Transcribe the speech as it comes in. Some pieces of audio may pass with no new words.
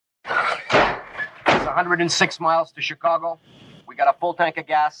106 miles to Chicago. We got a full tank of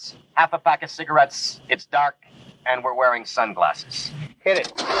gas, half a pack of cigarettes. It's dark, and we're wearing sunglasses. Hit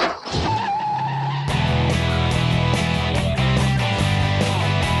it.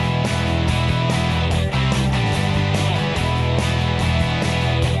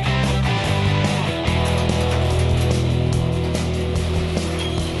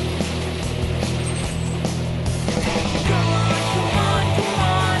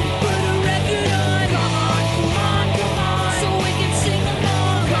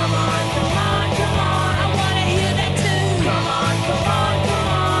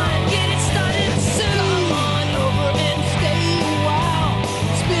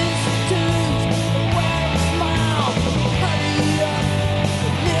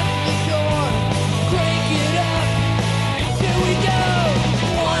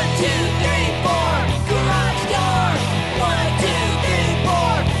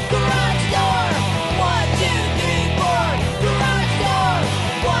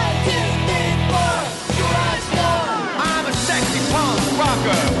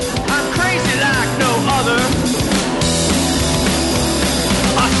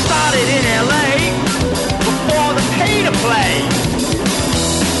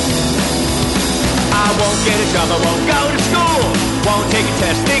 Get a job, I won't go to school. Won't take a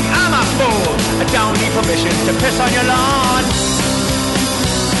test, think I'm a fool. I don't need permission to piss on your lawn.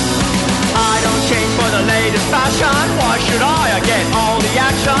 I don't change for the latest fashion. Why should I? I get all the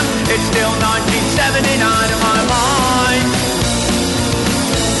action. It's still 1979 in my mind.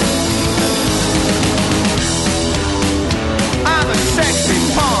 I'm a sexy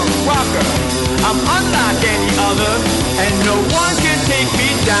punk rocker. I'm unlike any other, and no one can take me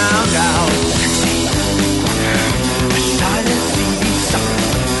down now.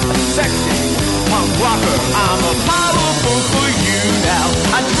 A sexy punk rocker. I'm a powerful for you now.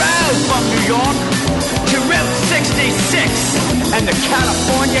 I drove from New York to Route 66 and the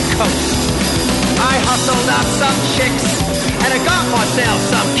California coast. I hustled up some chicks and I got myself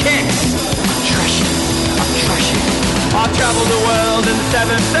some kicks. I'm trashy. I travel the world in the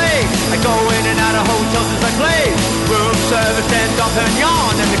 7 states. I go in and out of hotels as I play. Room service and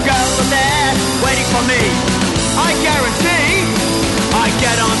Dom-Pignon, and the girls are there waiting for me. I guarantee I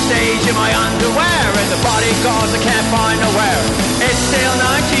get on stage in my underwear and the bodyguards I can't find nowhere. It's still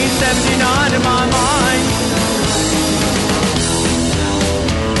 1979 in my mind.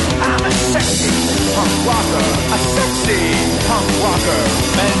 I'm a sexy punk rocker, a sexy punk rocker,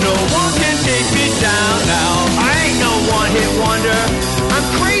 and no one can take me down now. I ain't no one-hit wonder. I'm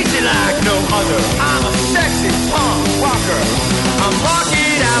crazy like no other. I'm a sexy punk rocker. I'm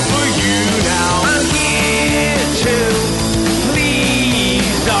rocking out for you now. I'm here to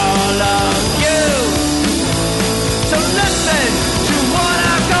please all of you. So listen to what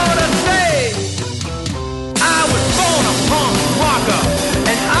I've got to say. I was born a punk rocker,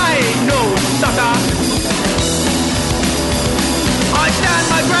 and I ain't no sucker. I stand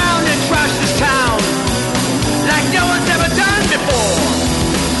my ground and trash this town like no one's ever done before.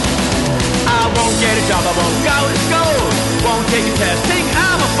 I won't get a job, I won't go to school, won't take a test, think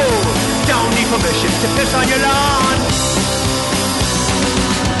I'm a fool. Don't need permission to piss on your lawn.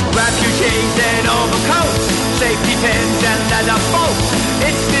 Refugees and overcoats, safety pins and leather bolts.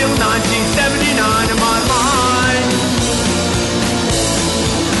 It's still 1979 in my mind.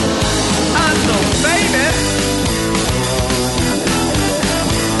 I'm so famous.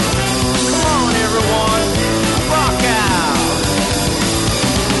 Come on everyone, rock out.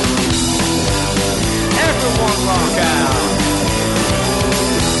 Everyone rock out.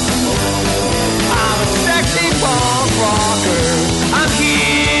 I'm a sexy punk rocker. I'm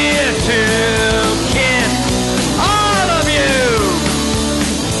here to kiss all of you.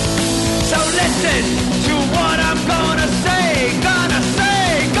 So listen to what I'm gonna say, gonna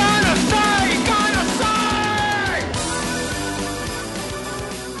say, gonna say, gonna say.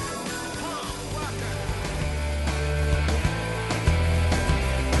 Punk rocker.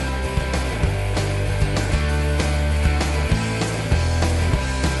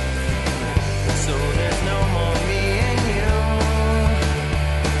 So there's no more me and you,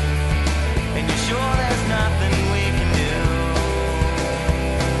 and you're sure there's nothing we can do.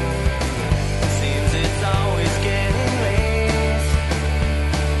 Seems it's always getting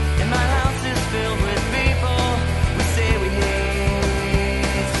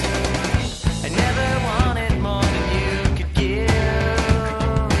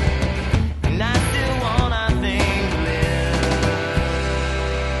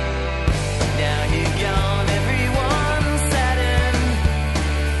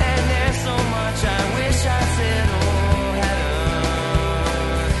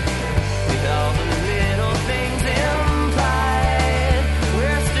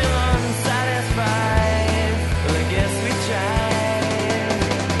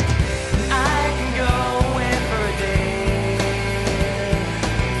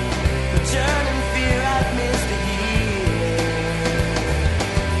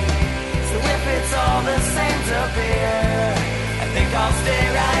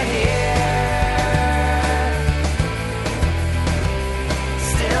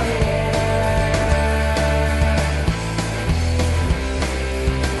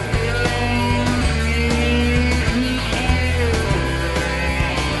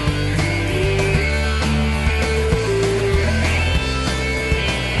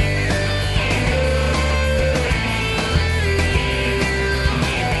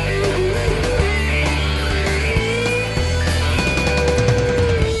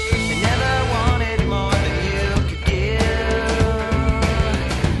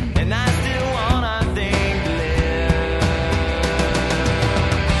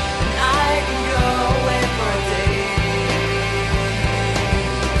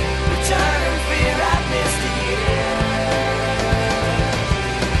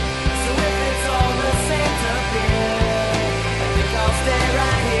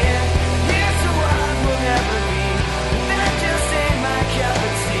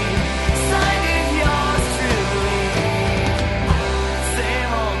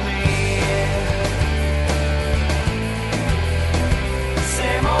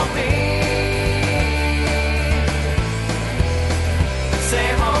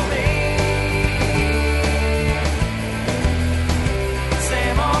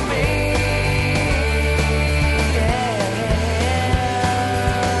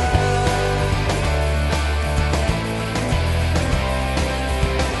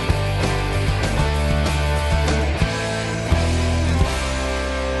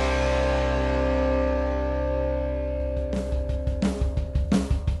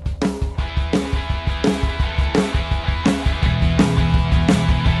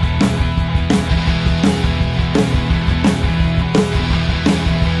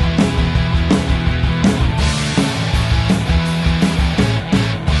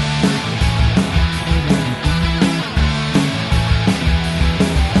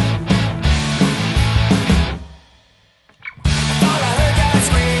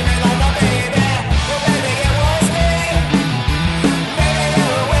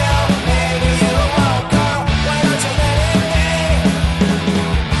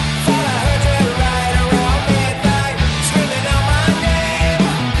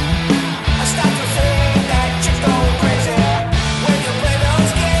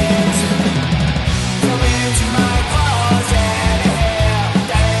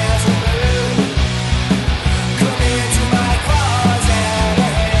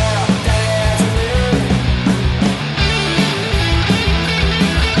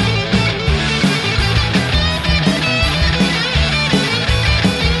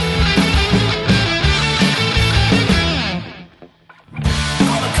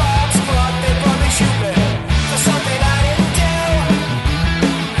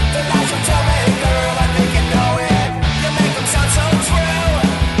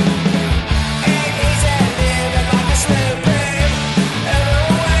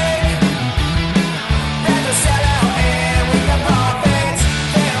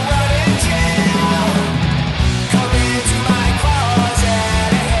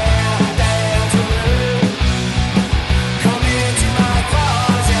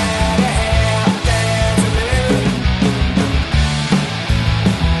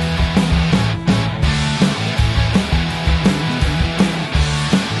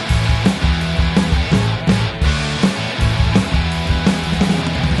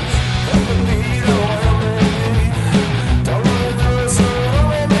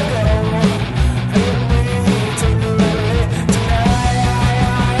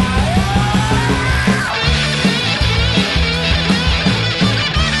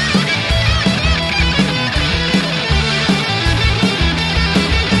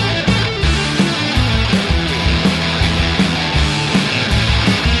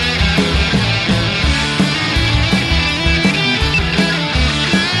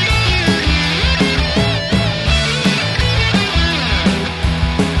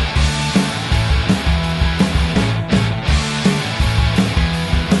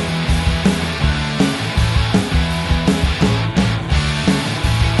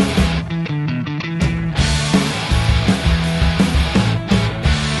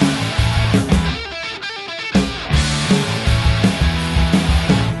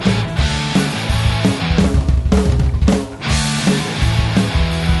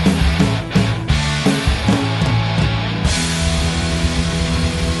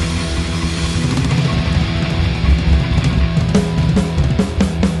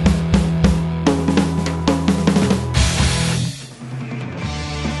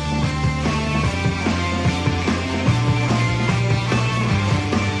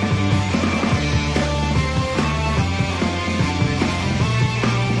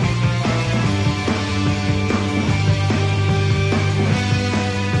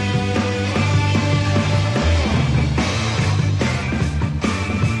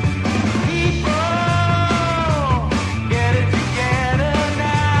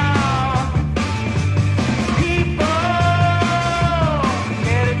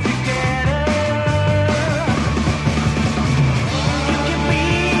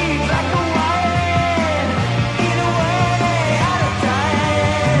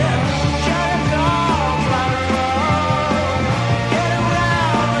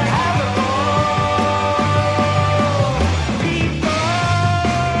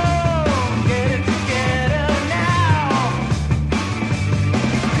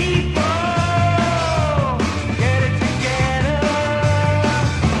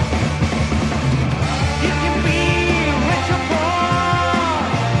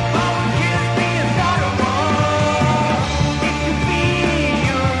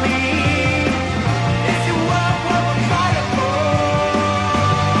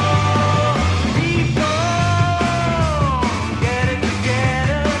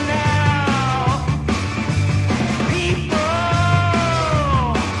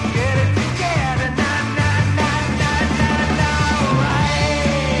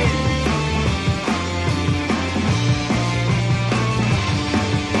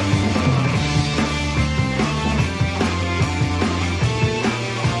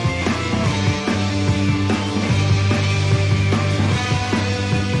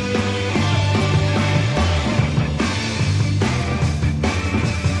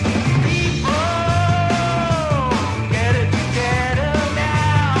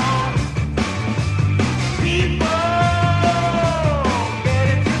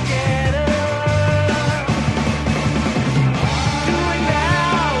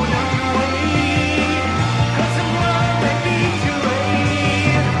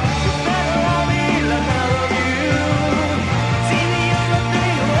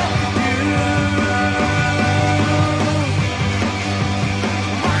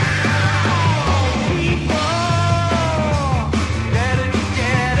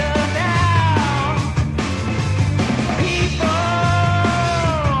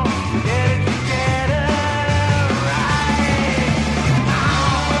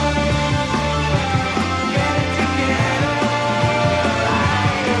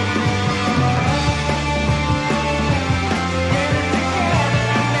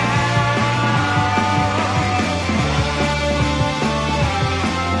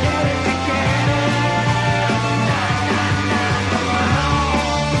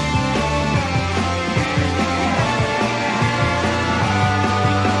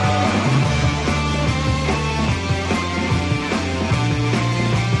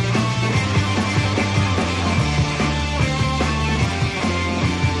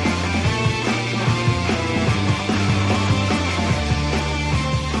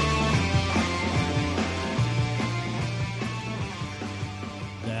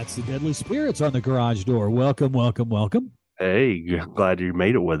It's the Deadly Spirits on the Garage Door. Welcome, welcome, welcome. Hey, glad you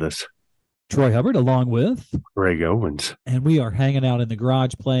made it with us. Troy Hubbard along with Greg Owens. And we are hanging out in the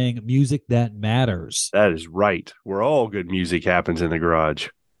garage playing music that matters. That is right. Where all good music happens in the garage.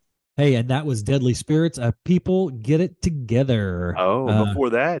 Hey, and that was Deadly Spirits. People get it together. Oh, before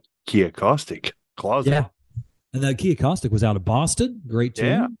that, Kia Caustic. Closet. Yeah. And that Kia Caustic was out of Boston. Great tune.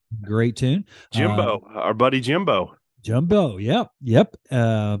 Yeah. Great tune. Jimbo, our buddy Jimbo. Jumbo, yep.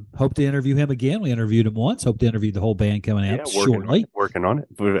 Hope to interview him again. We interviewed him once. Hope to interview the whole band coming out shortly. Working on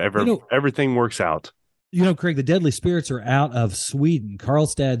it. Everything works out. You know, Craig, the Deadly Spirits are out of Sweden,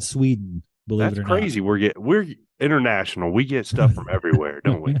 Karlstad, Sweden. Believe it or not. That's crazy. We're international. We get stuff from everywhere,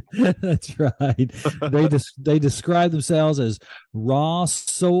 don't we? That's right. They describe themselves as raw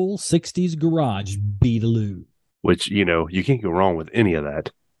soul 60s garage beataloo. Which, you can't go wrong with any of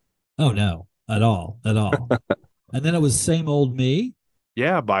that. Oh no, at all. And then it was Same Old Me.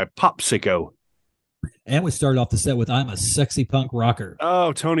 Yeah, by Popsico. And we started off the set with I'm a Sexy Punk Rocker.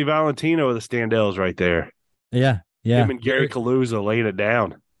 Oh, Tony Valentino of the Standells right there. Yeah. Him and Gary Kaluza laying it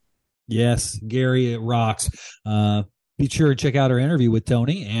down. Yes, Gary rocks. Be sure and check out our interview with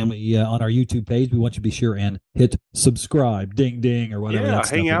Tony, and on our YouTube page, we want you to be sure and hit subscribe, ding, ding, or whatever. Yeah,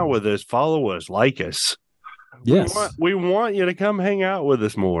 hang out with us, follow us, like us. Yes. We want you to come hang out with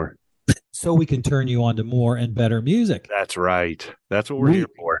us more. So we can turn you on to more and better music. That's right. That's what we're here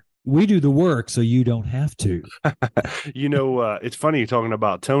for. We do the work so you don't have to. It's funny you're talking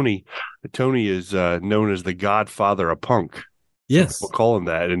about Tony. Tony is known as the godfather of punk. Yes. We'll call him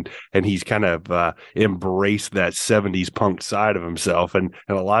that. And he's kind of embraced that 70s punk side of himself. And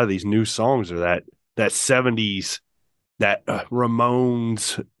a lot of these new songs are that 70s, that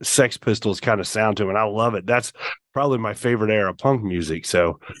Ramones, Sex Pistols kind of sound to him. And I love it. That's probably my favorite era of punk music.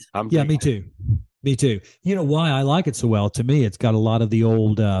 So me too. Me too. You know why I like it so well? To me, it's got a lot of the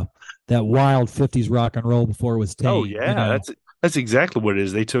old, that wild 50s rock and roll before it was tame. Oh, yeah. That's exactly what it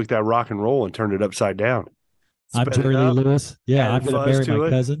is. They took that rock and roll and turned it upside down. I'm Jerry Lee Lewis. Yeah, I'm going to marry my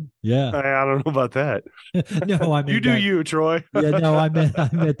cousin. Yeah. I don't know about that. No, I mean, you do you, Troy. Yeah, no, I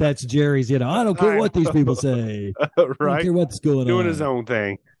meant that's Jerry's. I don't care what these people say. Right. I don't care what's going on. Doing his own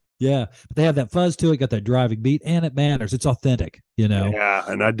thing. Yeah, but they have that fuzz to it, got that driving beat, and it matters. It's authentic, Yeah,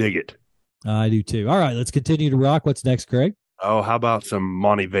 and I dig it. I do too. All right, let's continue to rock. What's next, Craig? Oh, how about some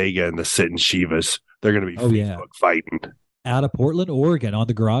Monty Vega and the Sitting Shivas? They're going to be Facebook fighting. Out of Portland, Oregon, on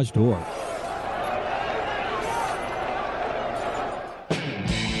the Garage Door.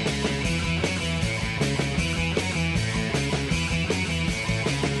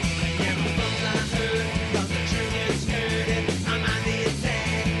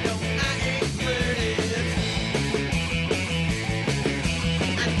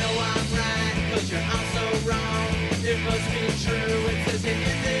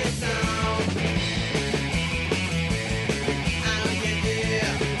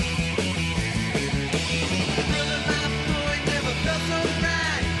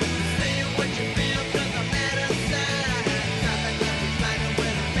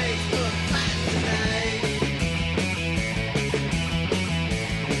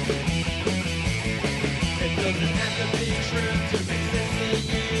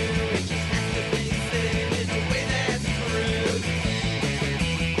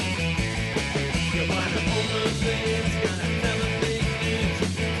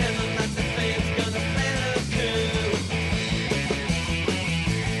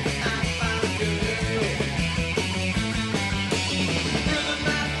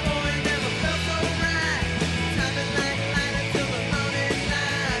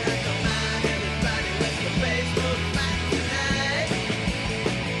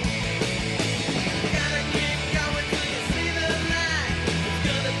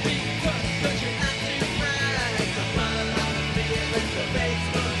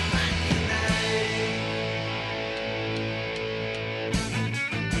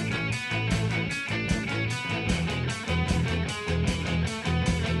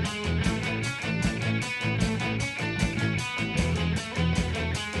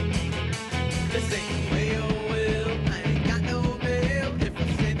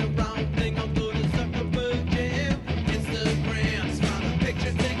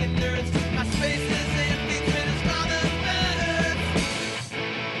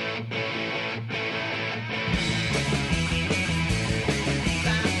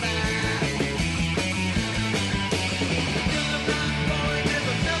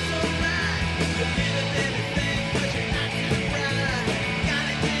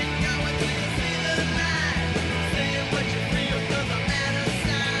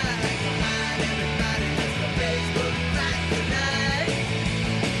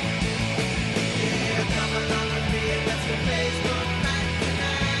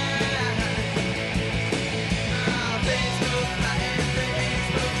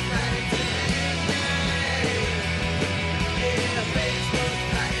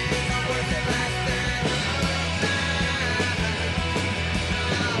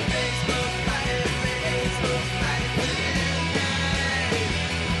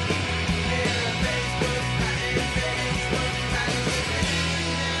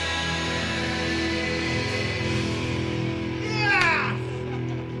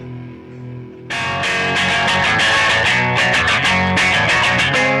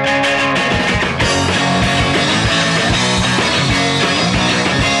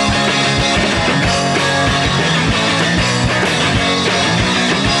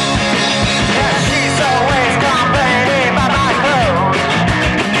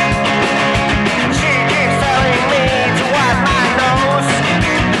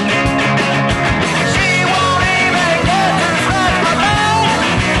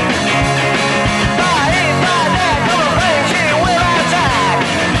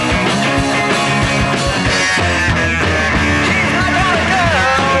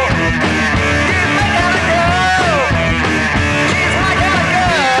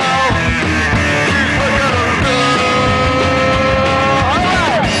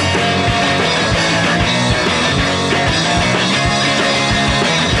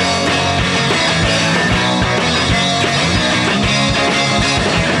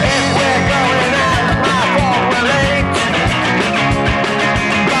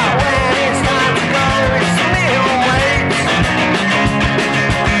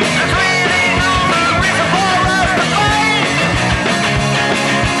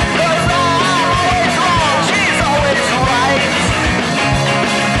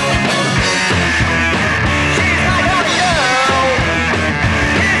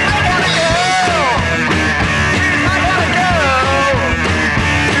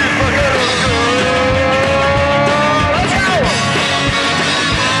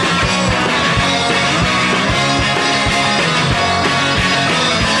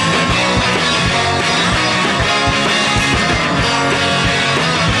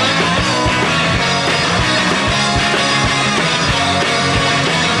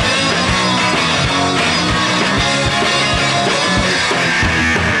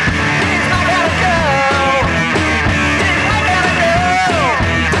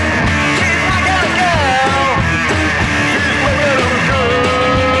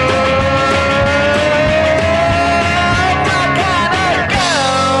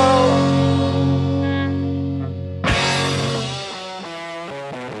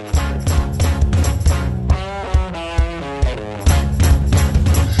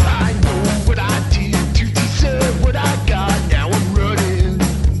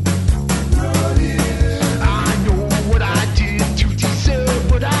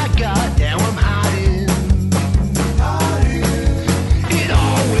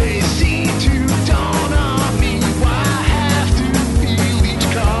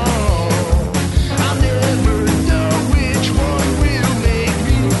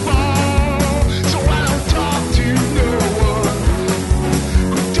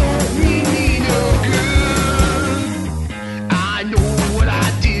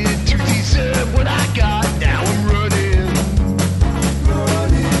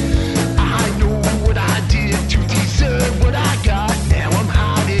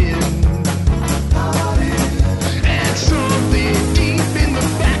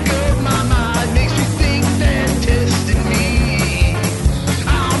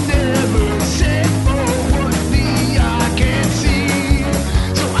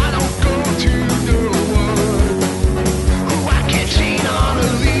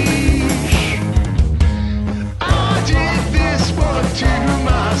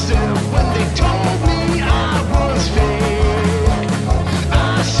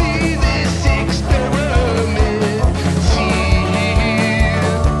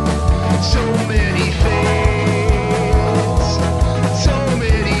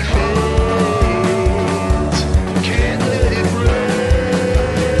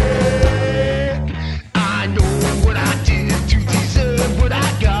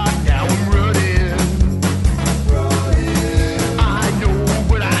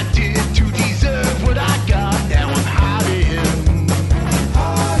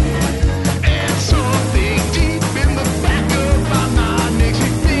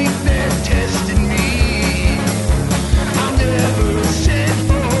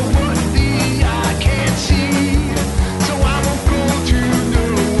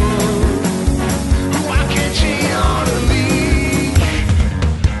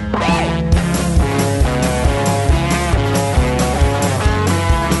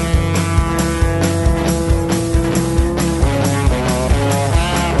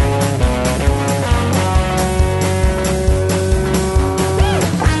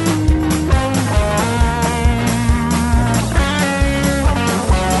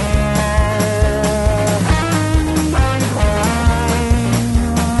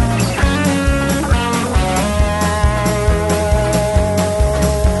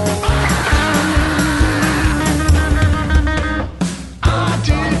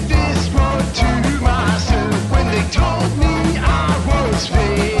 is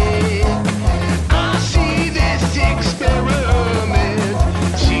fate. I see this experiment.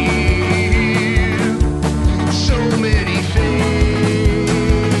 See so many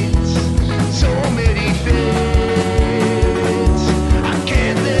fates, so many fates. I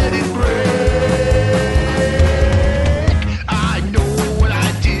can't let it break. I know what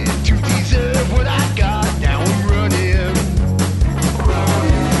I did to deserve what I got. Now I'm running.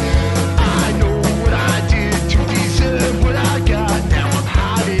 I know what I did to deserve what I got. Now I'm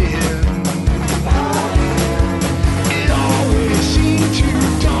hiding. It always seemed to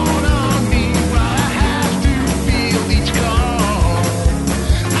dawn on me why I have to feel each call.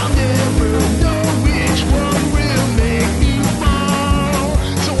 I'll never know which one will make me fall.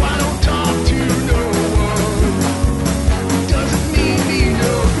 So I don't talk to no one who doesn't mean me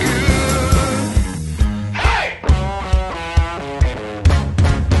no good. Hey!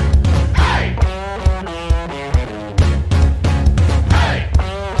 Hey! Hey!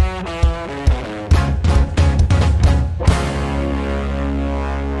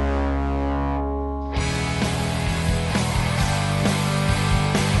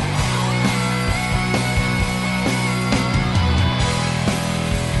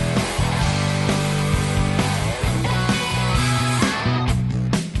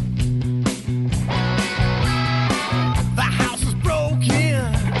 The house is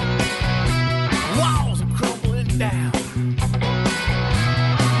broken, walls are crumbling down.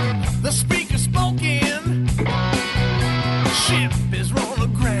 The speaker's spoken, ship is run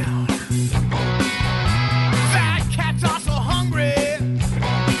aground. Fat cats are so hungry,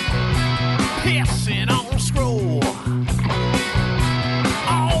 pissing on scroll.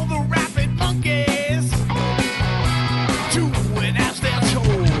 All the rapid monkeys doing as they're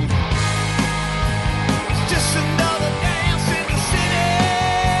told. It's just another dance in the city,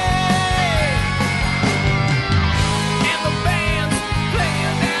 and the band's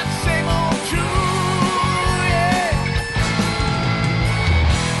playing that same old tune. Yeah.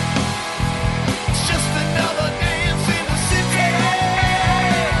 It's just another dance in the city,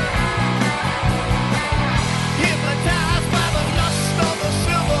 hypnotized by the lust of the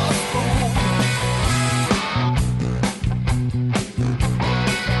silver spoon.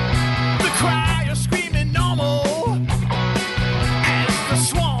 The cry is screaming normal as the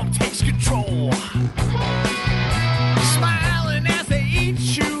swamp takes control. Smiling as they eat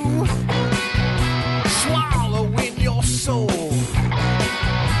you, swallowing your soul.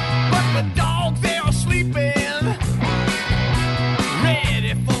 But the dogs, they are sleeping,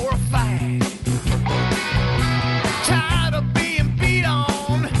 ready for a fight. Tired of being beat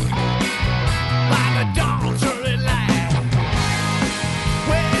on by the dogs early light.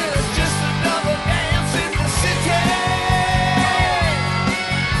 Well, it's just another dance in the city,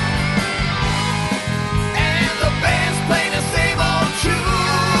 and the band's playing the same old tune.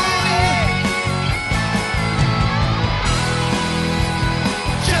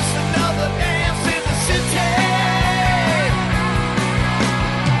 Just another dance in the city,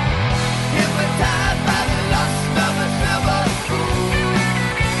 hypnotized by the lust of the silver spoon.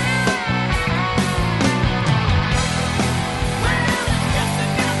 Well, it's just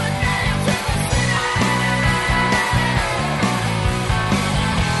another dance in the city,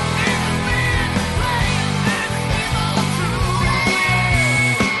 and the band's playing that same old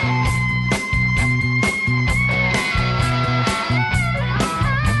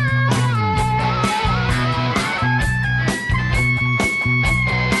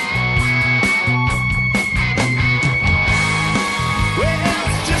Well,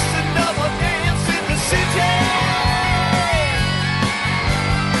 it's just another dance in the city,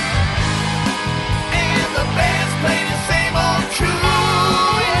 and the band's playing the same old tune.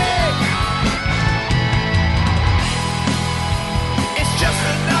 Yeah. It's just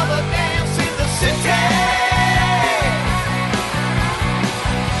another dance in the city,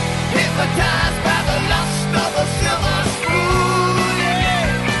 hypnotized by the lust of the silver spoon. Yeah.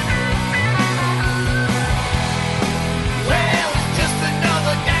 Well, it's just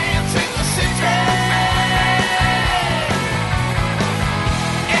another dance in the city,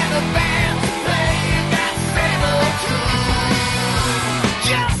 and the band's playing that same old tune.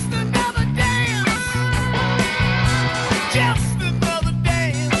 Just another dance, just another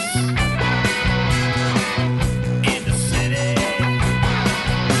dance in the city.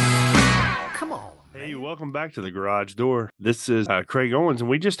 Come on. Hey, welcome back to the Garage Door. This is Craig Owens, and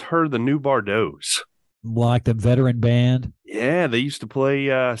we just heard the new Bardos. Like the veteran band. Yeah, they used to play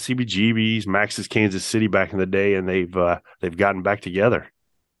CBGB's, Max's Kansas City back in the day, and they've gotten back together.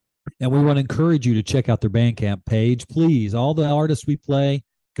 And we want to encourage you to check out their Bandcamp page. Please, all the artists we play,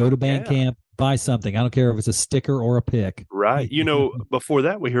 go to Bandcamp, buy something. I don't care if it's a sticker or a pick. Right. Before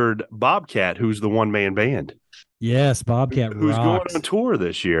that, we heard Bobcat, who's the one-man band. Yes, Bobcat Who's rocks. going on tour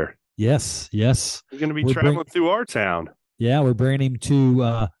this year. Yes. He's going to be We're traveling through our town. Yeah, we're bringing him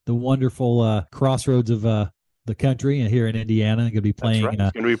to the wonderful crossroads of the country and here in Indiana. Going to be playing. That's right.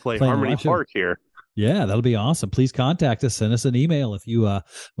 He's going to be playing playing Harmony live show. Park here. Yeah, that'll be awesome. Please contact us. Send us an email if you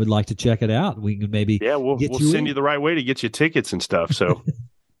would like to check it out. We can maybe we'll send you the right way to get you tickets and stuff. So,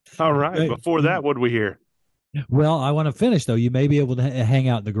 all right. Right. Before that, what did we hear? Well, I want to finish though. You may be able to hang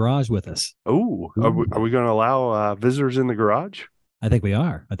out in the garage with us. Oh, are we going to allow visitors in the garage? I think we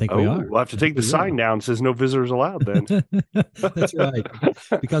are. We are. We'll have to take the sign down that says no visitors allowed then. That's right.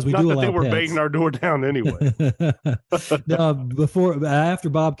 Because we Not do that allow they were pets. banging our door down anyway. No, before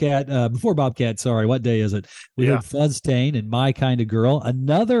Bobcat, sorry, what day is it? We heard Fuzztain and My Kind of Girl,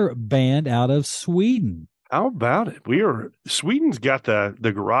 another band out of Sweden. How about it? Sweden's got the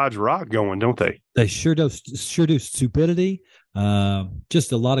garage rock going, don't they? They sure do Stupidity.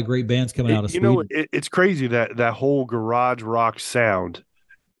 Just a lot of great bands coming out of Sweden. It's crazy that whole garage rock sound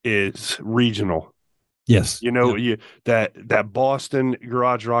is regional. Yes. That Boston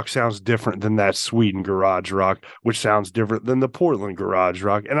garage rock sounds different than that Sweden garage rock, which sounds different than the Portland garage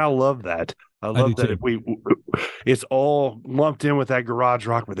rock. And I love that. I love that it's all lumped in with that garage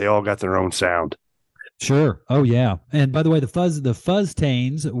rock, but they all got their own sound. Sure. Oh yeah. And by the way, the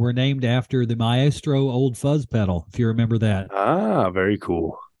Fuzztains were named after the Maestro old fuzz pedal, if you remember that. Ah, very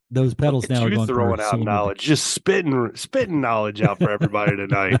cool. Those pedals now are going throwing out knowledge, just spitting knowledge out for everybody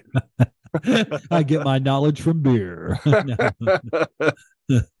tonight. I get my knowledge from beer.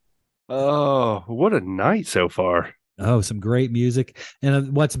 Oh, what a night so far. Oh, some great music.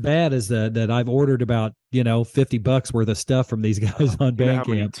 And what's bad is that I've ordered about, $50 worth of stuff from these guys on You know how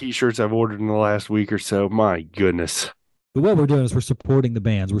many Bandcamp. T-shirts I've ordered in the last week or so? My goodness. But what we're doing is we're supporting the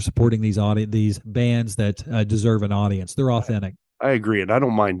bands. We're supporting these bands that deserve an audience. They're authentic. I agree, and I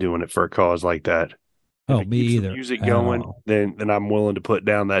don't mind doing it for a cause like that. Oh, If it me keeps the either. music At going, all. then I'm willing to put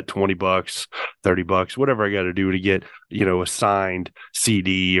down that $20, $30, whatever I got to do to get a signed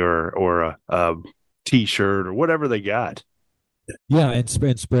CD or a T-shirt or whatever they got. Yeah, and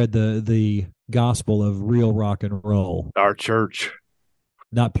spread the gospel of real rock and roll, Our church.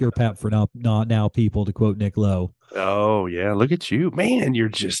 not pure pap for now people, to quote Nick Lowe. Oh yeah, look at you, man! You're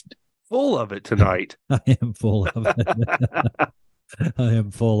just full of it tonight. I am full of it. I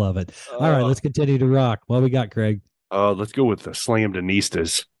am full of it. All right, let's continue to rock. What we got, Craig? Let's go with the Slam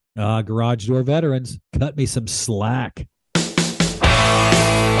Denistas. Garage Door Veterans, cut me some slack.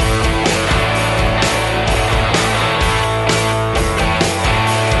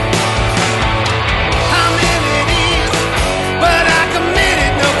 I'm in it is, but I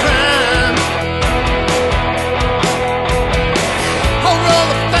committed no crime. A roll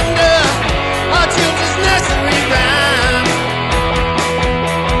of thunder, a children's nursery rhyme.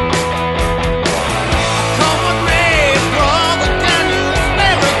 I call my grave for all the time you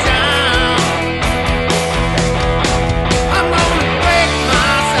spare a time.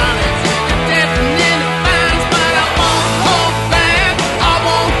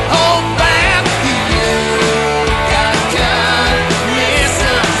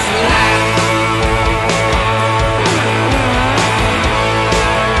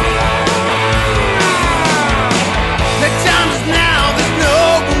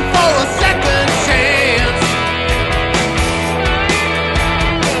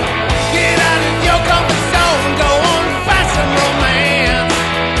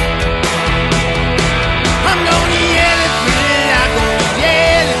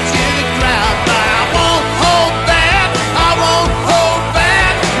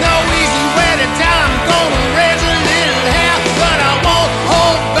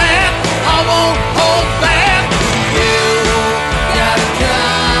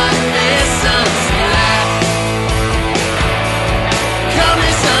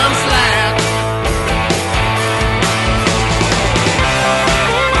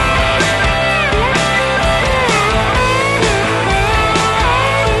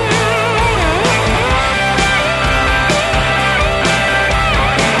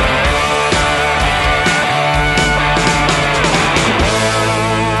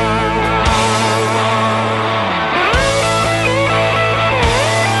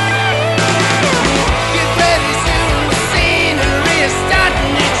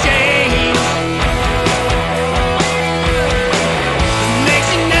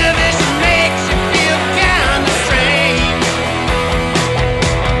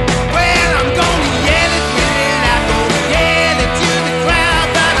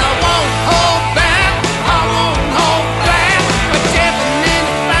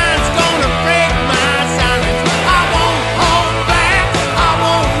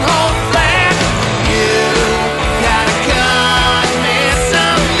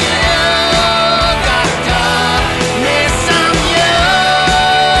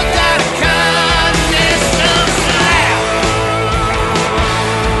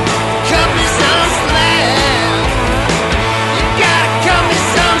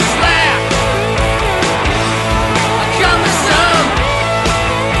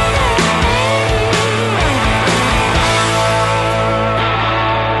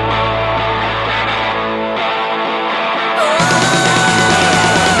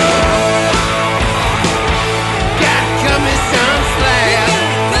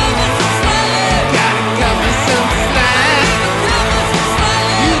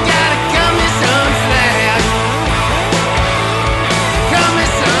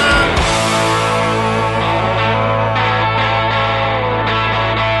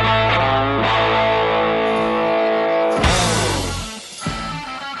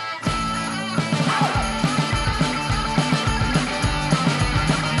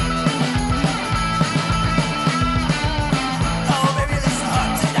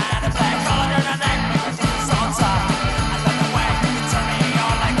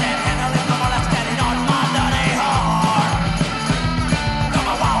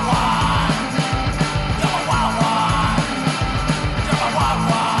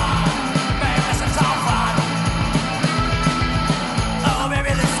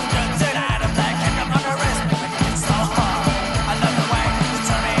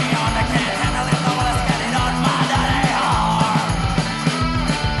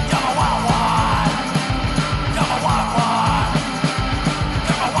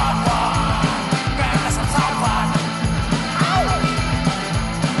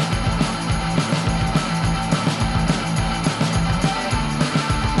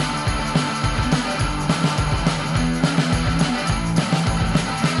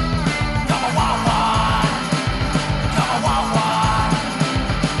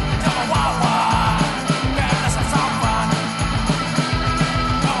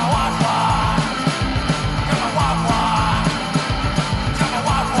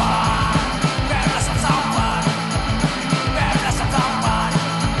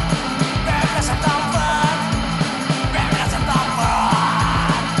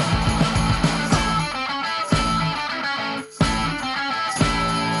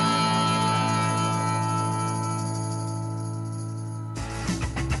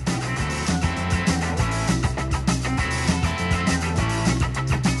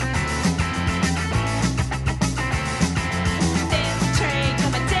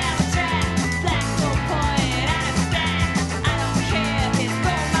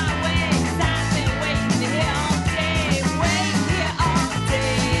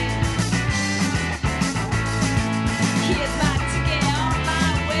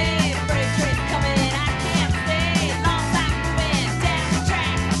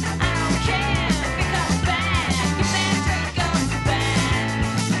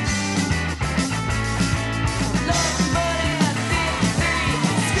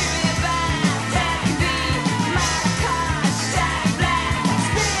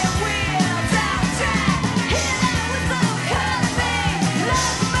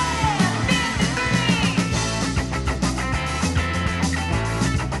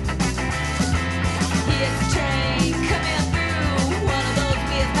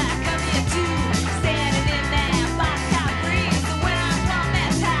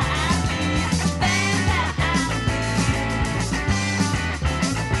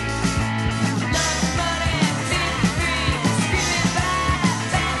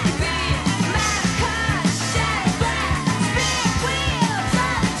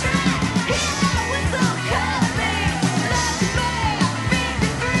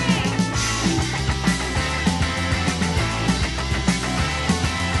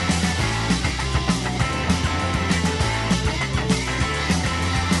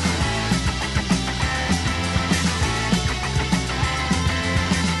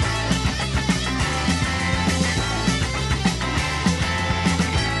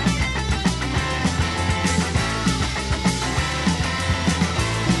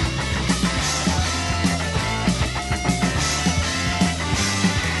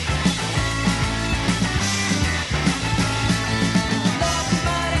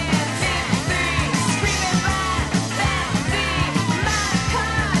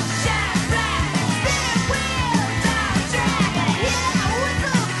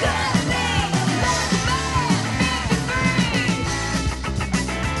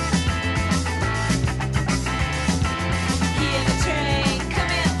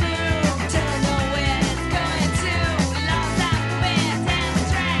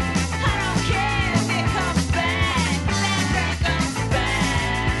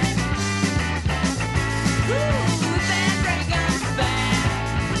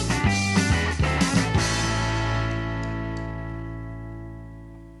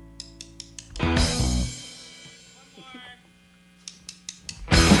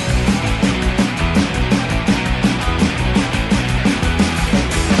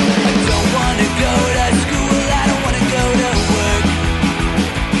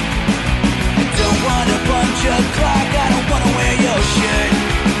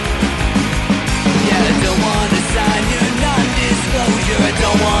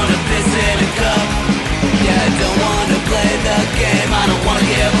 don't wanna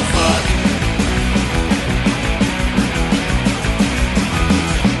give a fuck.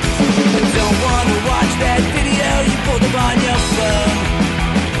 I don't wanna watch that video you pulled up on your phone.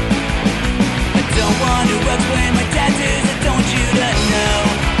 I don't want to explain my tattoos, I don't want you to know.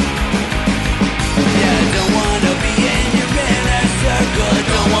 Yeah, I don't wanna be in your inner circle, I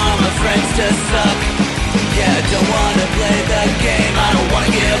don't want my friends to suck. Yeah, I don't wanna play the game, I don't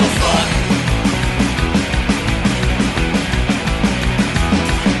wanna give a fuck.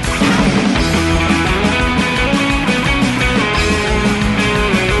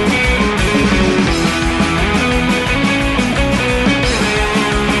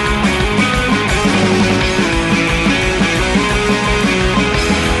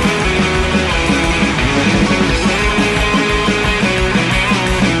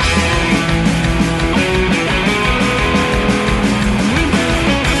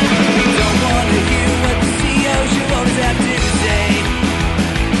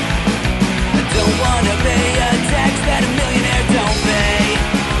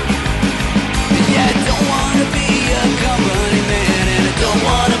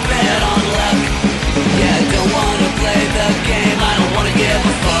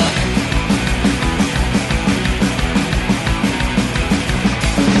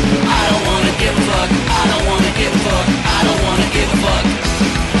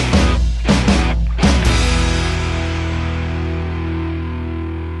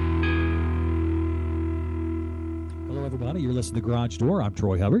 Hello, everybody. You're listening to Garage Door. I'm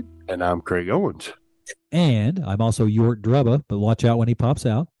Troy Hubbard. And I'm Craig Owens. And I'm also York Drubba, but watch out when he pops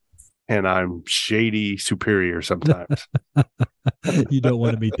out. And I'm Shady Superior sometimes. You don't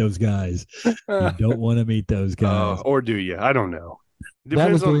want to meet those guys. You don't want to meet those guys. Or do you? I don't know.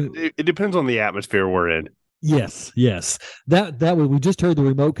 That was It depends on the atmosphere we're in. Yes. That we just heard the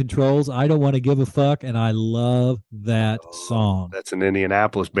remote controls. I don't want to give a fuck, and I love that song. That's an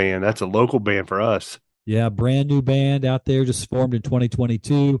Indianapolis band. That's a local band for us. Yeah, brand new band out there, just formed in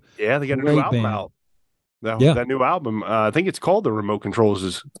 2022. Yeah, they got a Great new album band. out. That new album, I think it's called The Remote Controls,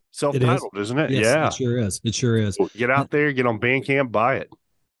 is self-titled, isn't it? Yes, yeah. It sure is. It sure is. Well, get out there, get on Bandcamp, buy it.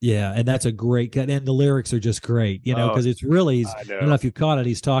 Yeah, and that's a great cut. And the lyrics are just great, because it's really, I don't know if you caught it,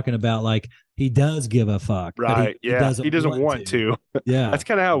 he's talking about like he does give a fuck. Right, he doesn't want to. Yeah. That's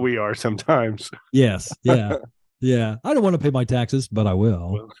kind of how we are sometimes. Yes, yeah. Yeah, I don't want to pay my taxes, but I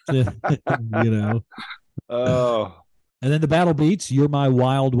will. Oh. And then the Battle Beats, You're My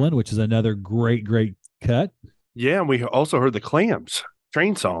Wild One, which is another great cut. Yeah, and we also heard the Clams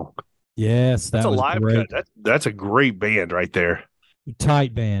Train Song. Yes, that's a was live great. cut. That's a great band right there.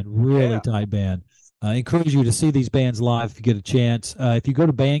 Tight band, really tight band. I encourage you to see these bands live if you get a chance. If you go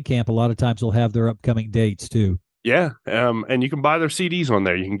to Bandcamp, a lot of times they'll have their upcoming dates too. Yeah, and you can buy their CDs on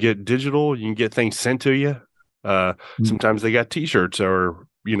there. You can get digital. You can get things sent to you. Sometimes they got T-shirts or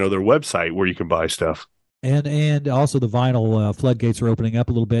their website where you can buy stuff. And also the vinyl floodgates are opening up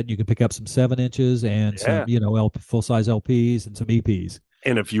a little bit. You can pick up some 7 inches and some full size LPs and some EPs.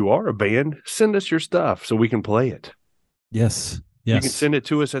 And if you are a band, send us your stuff so we can play it. Yes. You can send it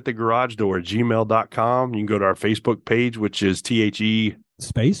to us at thegaragedoor@gmail.com. You can go to our Facebook page, which is THE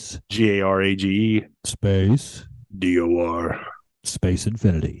space GARAGE space DOR space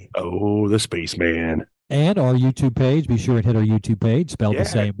infinity. Oh, the spaceman. And our YouTube page. Be sure and hit our YouTube page, spelled the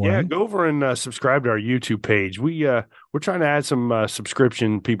same way. Yeah, go over and subscribe to our YouTube page. We're trying to add some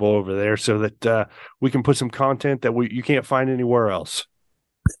subscription people over there so that we can put some content that you can't find anywhere else.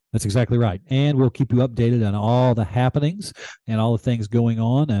 That's exactly right. And we'll keep you updated on all the happenings and all the things going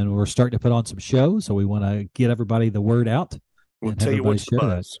on. And we're starting to put on some shows. So we want to get everybody the word out. We'll tell you what's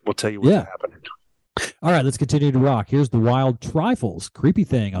buzz. We'll tell you what's happening. All right, let's continue to rock. Here's the Wild Trifles, Creepy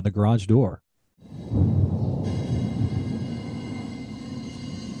Thing on the Garage Door.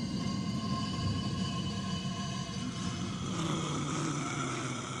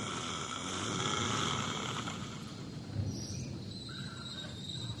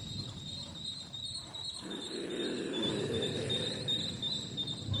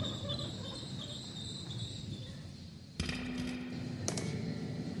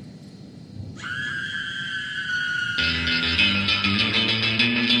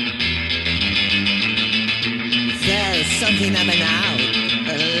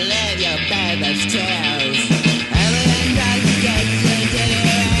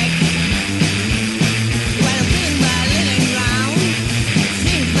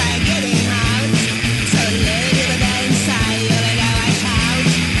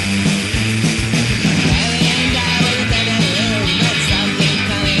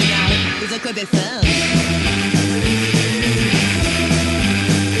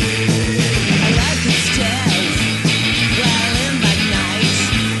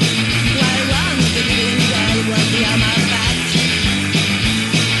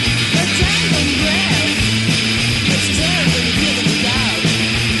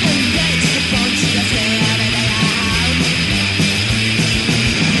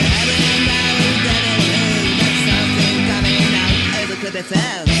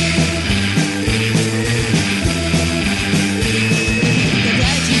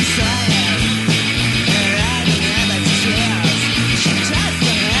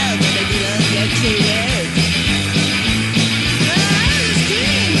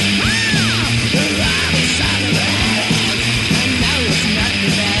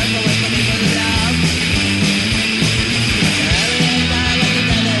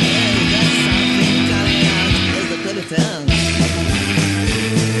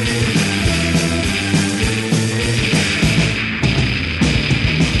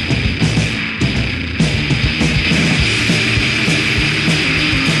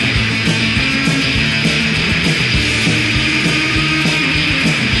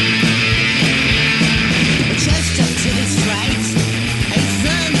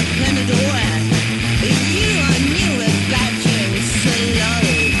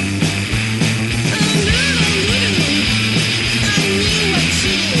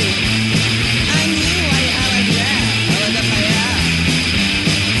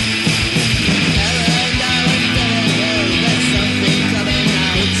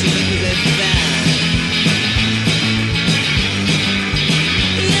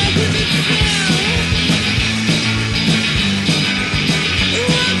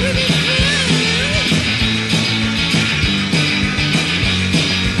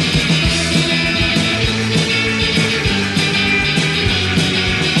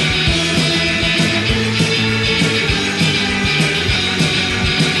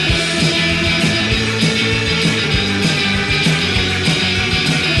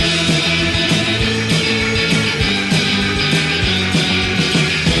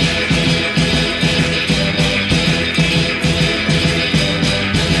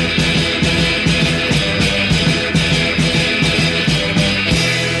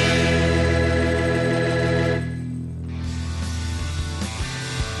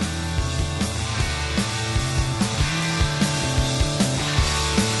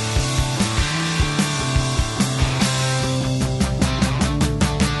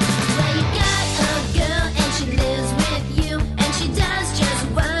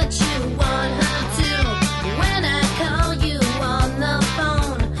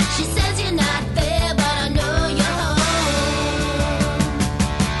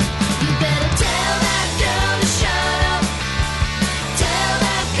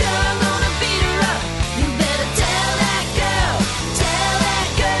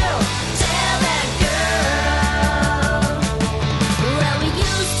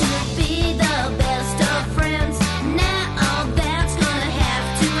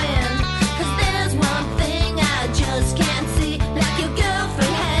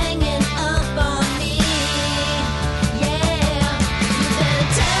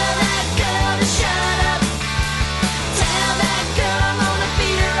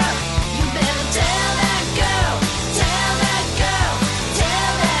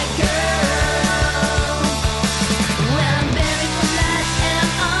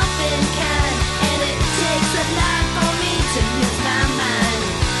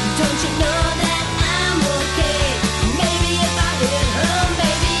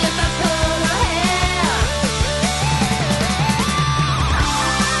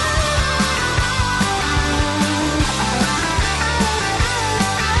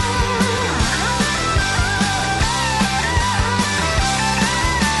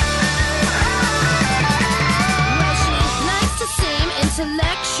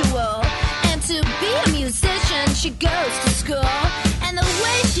 sexual. And to be a musician, she goes to school. And the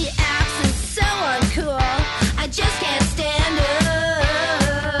way she acts is so uncool. I just can't stand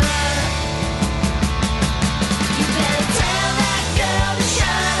her. You better tell that girl to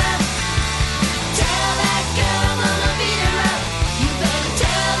shut up. Tell that girl I'm gonna beat her up. You better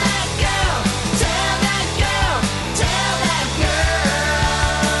tell that girl, tell that girl, tell that girl.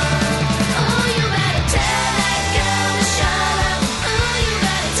 Oh, you better tell that girl to shut up. Oh, you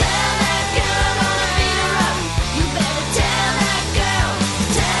better tell that girl I'm gonna beat her up. You better tell that girl,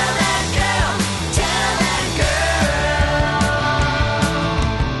 tell that girl, tell that girl.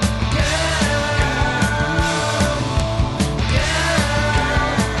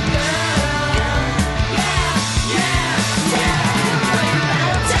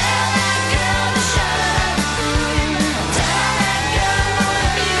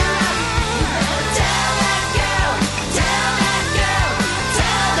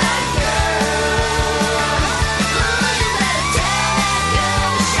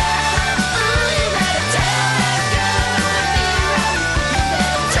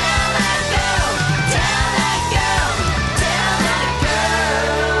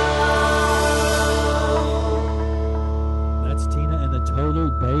 That's Tina and the Total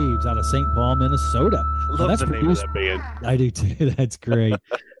Babes out of St. Paul, Minnesota. I Now, love that's the name of that band. I do too. That's great.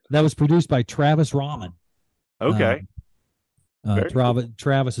 That was produced by Travis Rahman. Okay. Very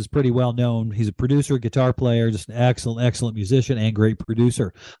Travis is pretty well known. He's a producer, guitar player, just an excellent musician and great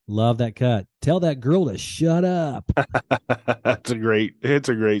producer. Love that cut. Tell that girl to shut up. It's a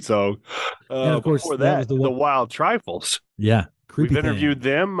great song. And of course, before that that, was the the one- Wild Trifles. Yeah. Creepy We've interviewed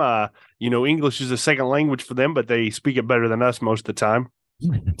them. English is a second language for them, but they speak it better than us most of the time.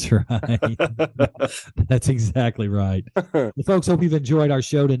 That's right. That's exactly right. Well, folks, hope you've enjoyed our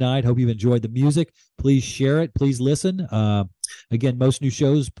show tonight. Hope you've enjoyed the music. Please share it. Please listen. Again, most new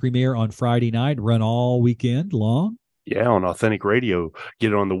shows premiere on Friday night, run all weekend long. Yeah, on Authentic Radio.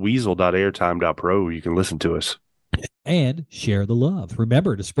 Get it on the weasel.airtime.pro. You can listen to us. And share the love.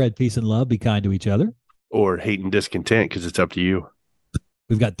 Remember to spread peace and love. Be kind to each other. Or hate and discontent, because it's up to you.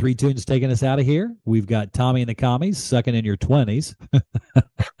 We've got 3 tunes taking us out of here. We've got Tommy and the Commies, Sucking in Your 20s.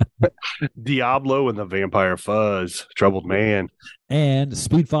 Diablo and the Vampire Fuzz. Troubled Man. And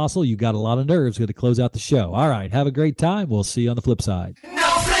Speed Fossil, You Got a Lot of Nerves, going to close out the show. All right, have a great time. We'll see you on the flip side. No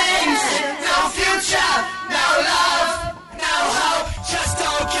flames, no future, no love, no hope, just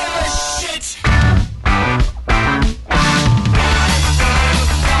don't give a shit.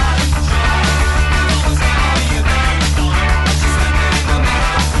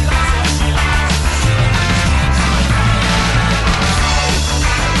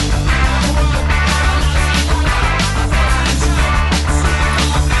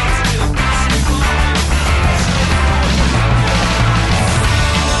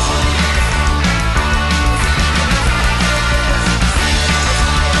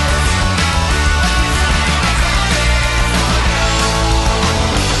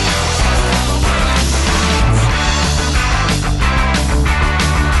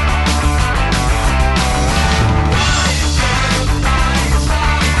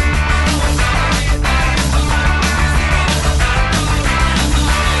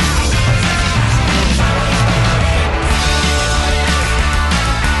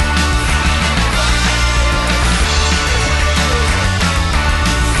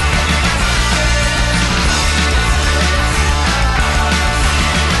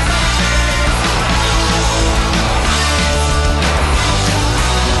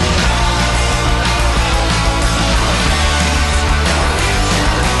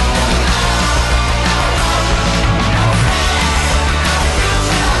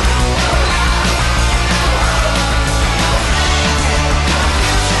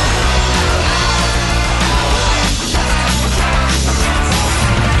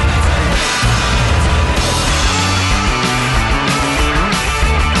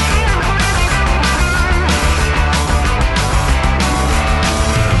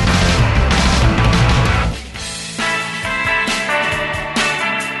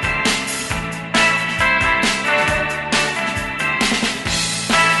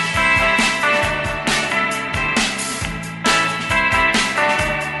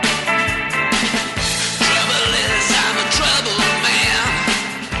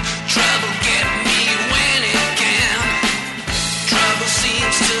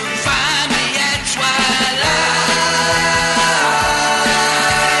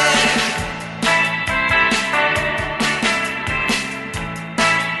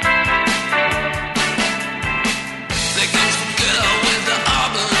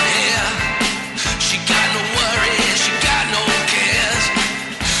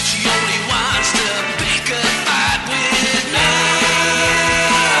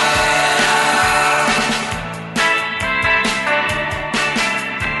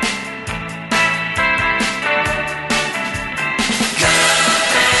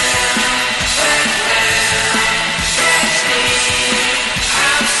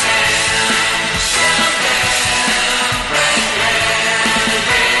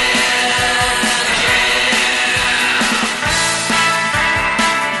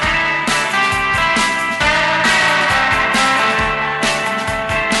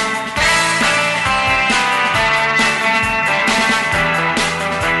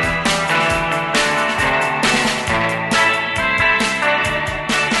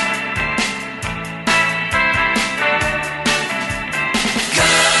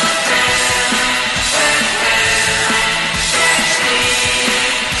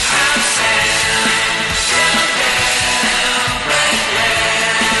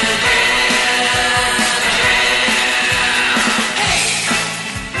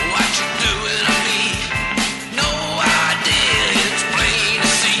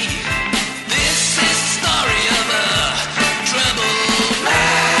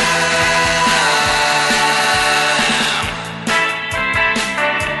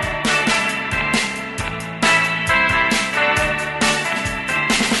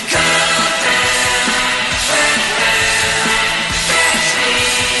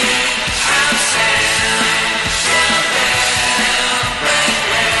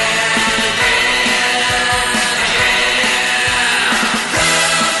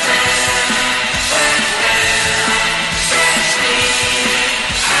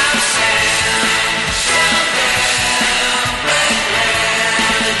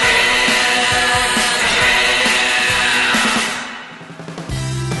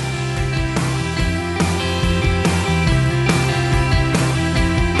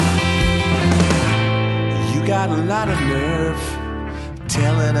 got a lot of nerve,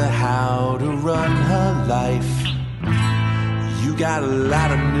 telling her how to run her life. You got a lot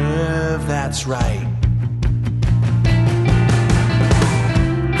of nerve, that's right.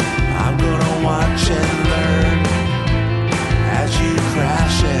 I'm gonna watch and learn as you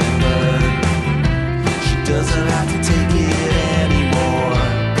crash and burn. She doesn't have to take it anymore.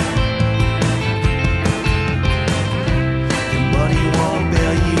 Your money won't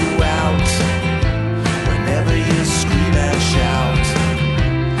bail you out whenever you scream and shout.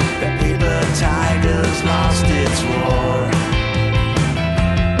 The paper tiger's lost its roar.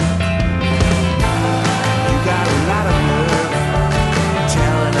 You got a lot of nerve,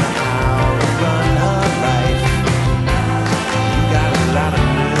 telling her how to run her life. You got a lot of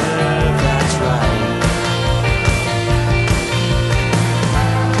nerve, that's right.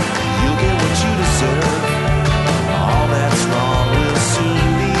 You'll get what you deserve. All that's wrong will soon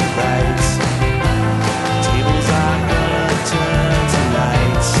be right. Tables are gonna turn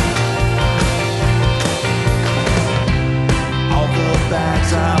tonight. All the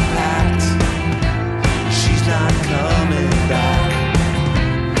bags are packed. She's not coming back.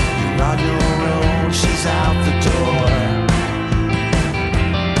 You're on your own, she's out the door.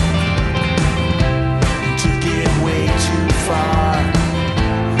 You took it way too far.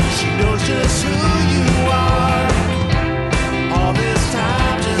 She knows just who you are. All this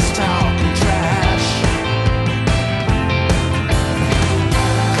time just talking trash.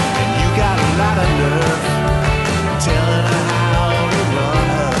 And you got a lot of nerve, telling her how to run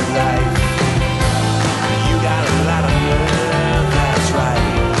her life. You got a lot of nerve, that's right.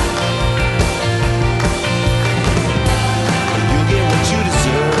 You'll get what you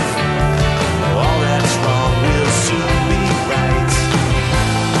deserve. All that's wrong will soon be right.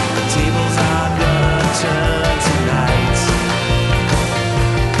 The tables are gonna turn tonight.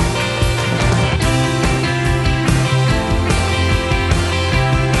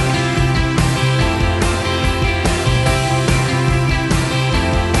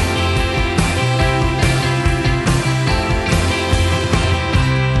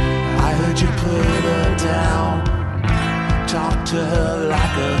 I heard you put her down, talk to her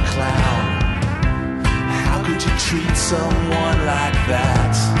like a clown. How could you treat someone like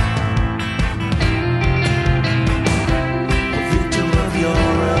that?